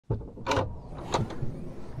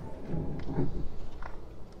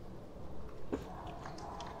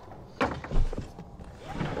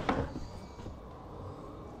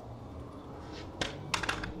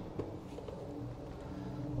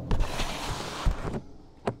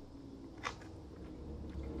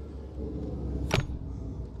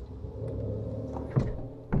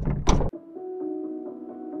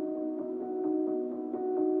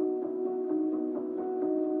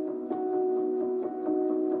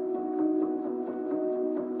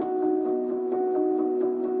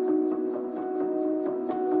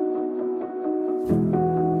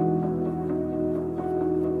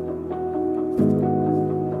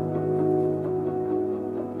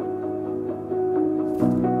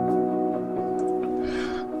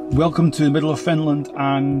Welcome to the middle of Finland,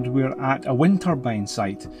 and we're at a wind turbine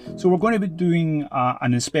site. So we're going to be doing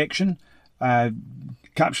an inspection,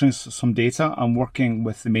 capturing some data and working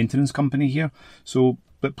with the maintenance company here.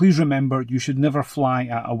 But please remember, you should never fly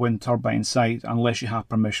at a wind turbine site unless you have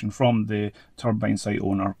permission from the turbine site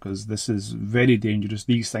owner, because this is very dangerous.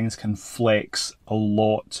 These things can flex a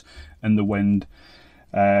lot in the wind.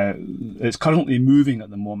 It's currently moving at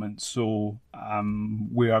the moment, so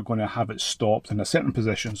we are going to have it stopped in a certain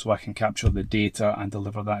position so I can capture the data and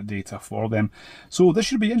deliver that data for them. So this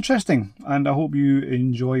should be interesting, and I hope you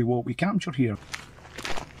enjoy what we capture here.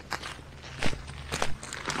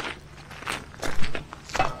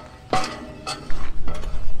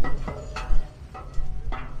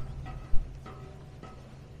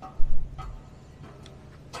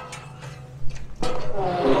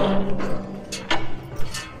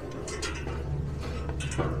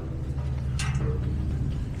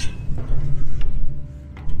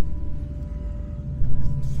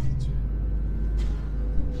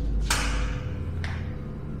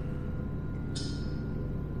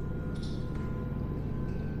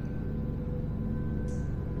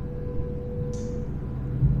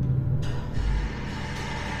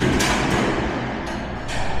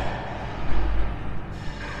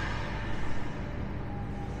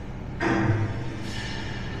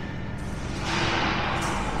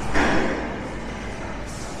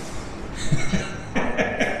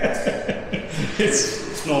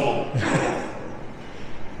 It's normal.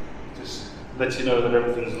 Just let you know that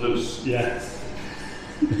everything's loose. Yeah.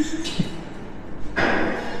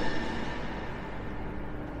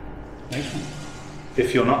 Nice one.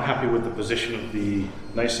 If you're not happy with the position of the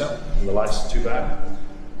nacelle and the light's too bad,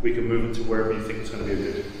 we can move it to wherever you think it's going to be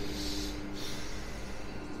good.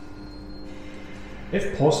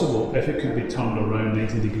 If possible, if it could be turned around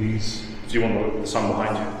 90 degrees. Do you want the sun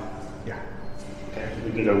behind you? Yeah. Okay,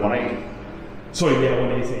 we can go 180. Sorry, yeah,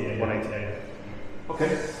 180. Yeah, 180. Yeah. Okay,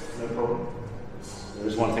 no problem. There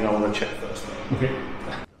is one thing I want to check first. Okay.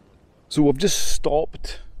 So we've just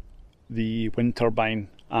stopped the wind turbine,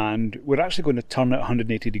 and we're actually going to turn it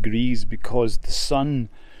 180 degrees because the sun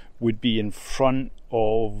would be in front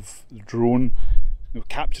of the drone. You know,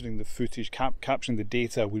 capturing the footage, capturing the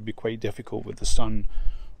data would be quite difficult with the sun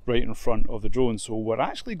right in front of the drone. So we're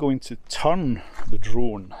actually going to turn the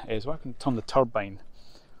drone, so I can turn the turbine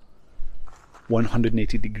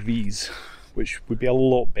 180 degrees, which would be a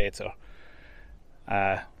lot better.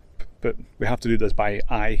 But we have to do this by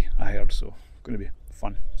eye, I heard, so it's going to be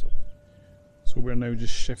fun. So we're now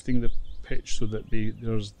just shifting the pitch so that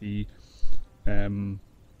there's the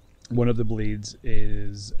one of the blades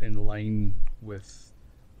is in line with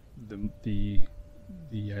the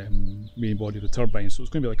main body of the turbine, so it's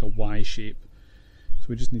going to be like a Y shape. So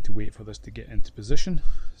we just need to wait for this to get into position.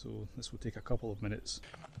 So this will take a couple of minutes.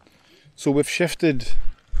 So we've shifted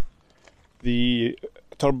the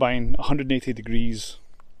turbine 180 degrees.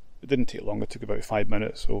 It didn't take long, it took about 5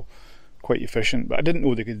 minutes, so quite efficient. But I didn't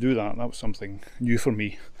know they could do that. That was something new for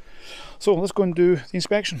me. So let's go and do the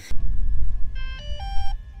inspection.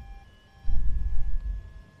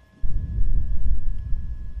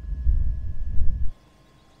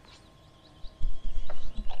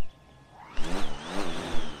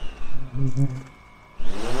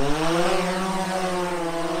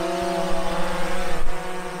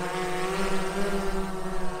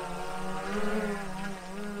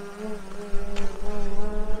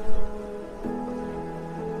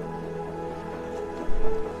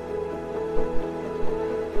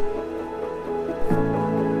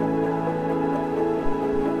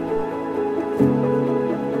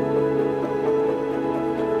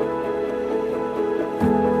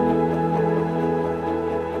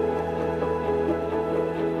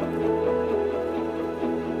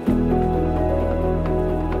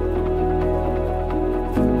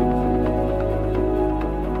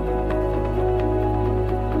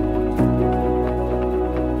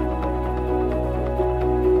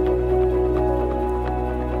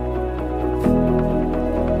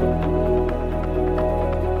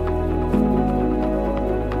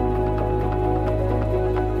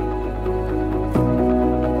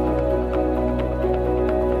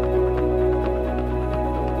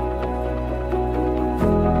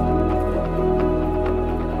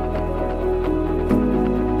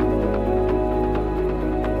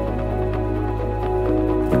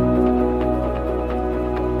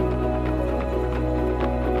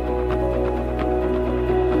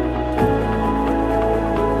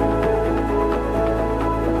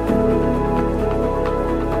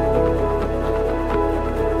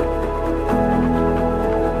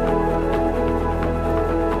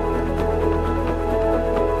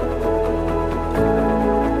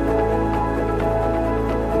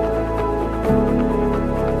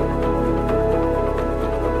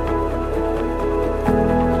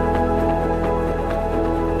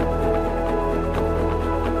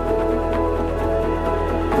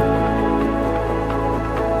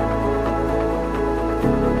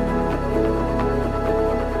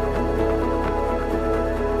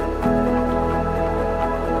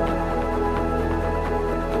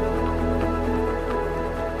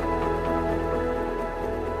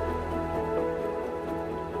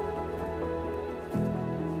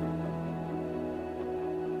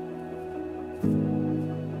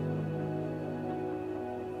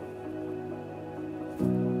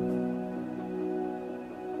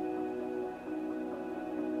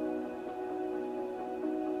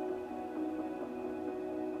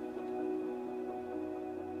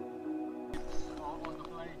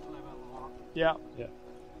 Yeah. Yeah.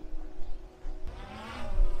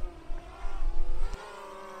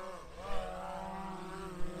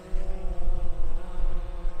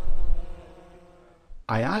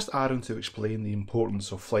 I asked Aaron to explain the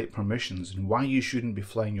importance of flight permissions and why you shouldn't be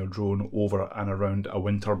flying your drone over and around a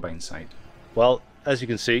wind turbine site. Well, as you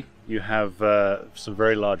can see, you have some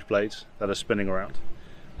very large blades that are spinning around,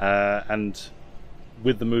 and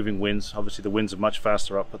with the moving winds, obviously the winds are much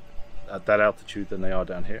faster up at that altitude than they are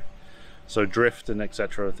down here. So drift and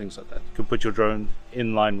etc., things like that can put your drone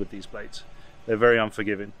in line with these blades. They're very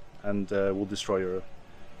unforgiving and will destroy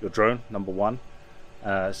your drone, number one.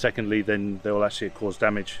 Secondly, then they will actually cause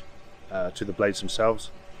damage to the blades themselves,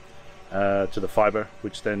 to the fiber,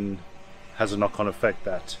 which then has a knock-on effect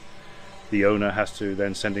that the owner has to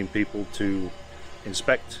then send in people to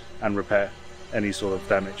inspect and repair any sort of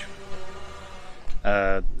damage.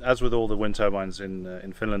 As with all the wind turbines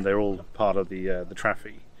in Finland, they're all part of the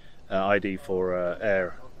TRAFI ID for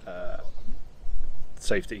air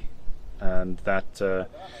safety, and that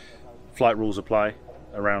flight rules apply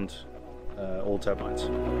around all turbines.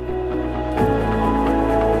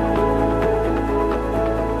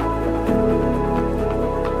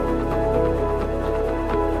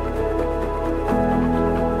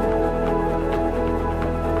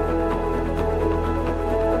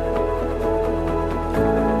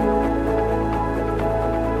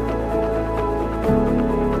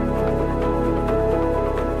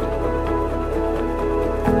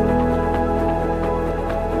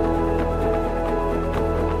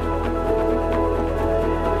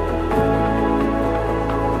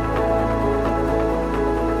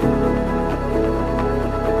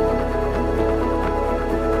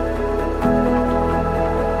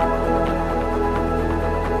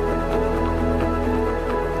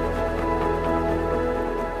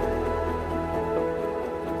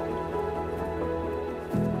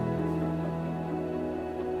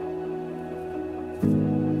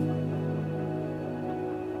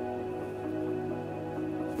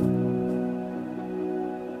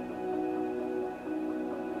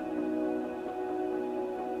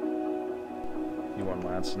 You want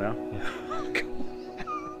my answer now? Yeah.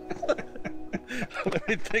 Let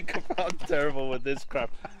me think about how terrible with this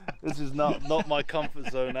crap. This is not my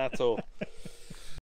comfort zone at all.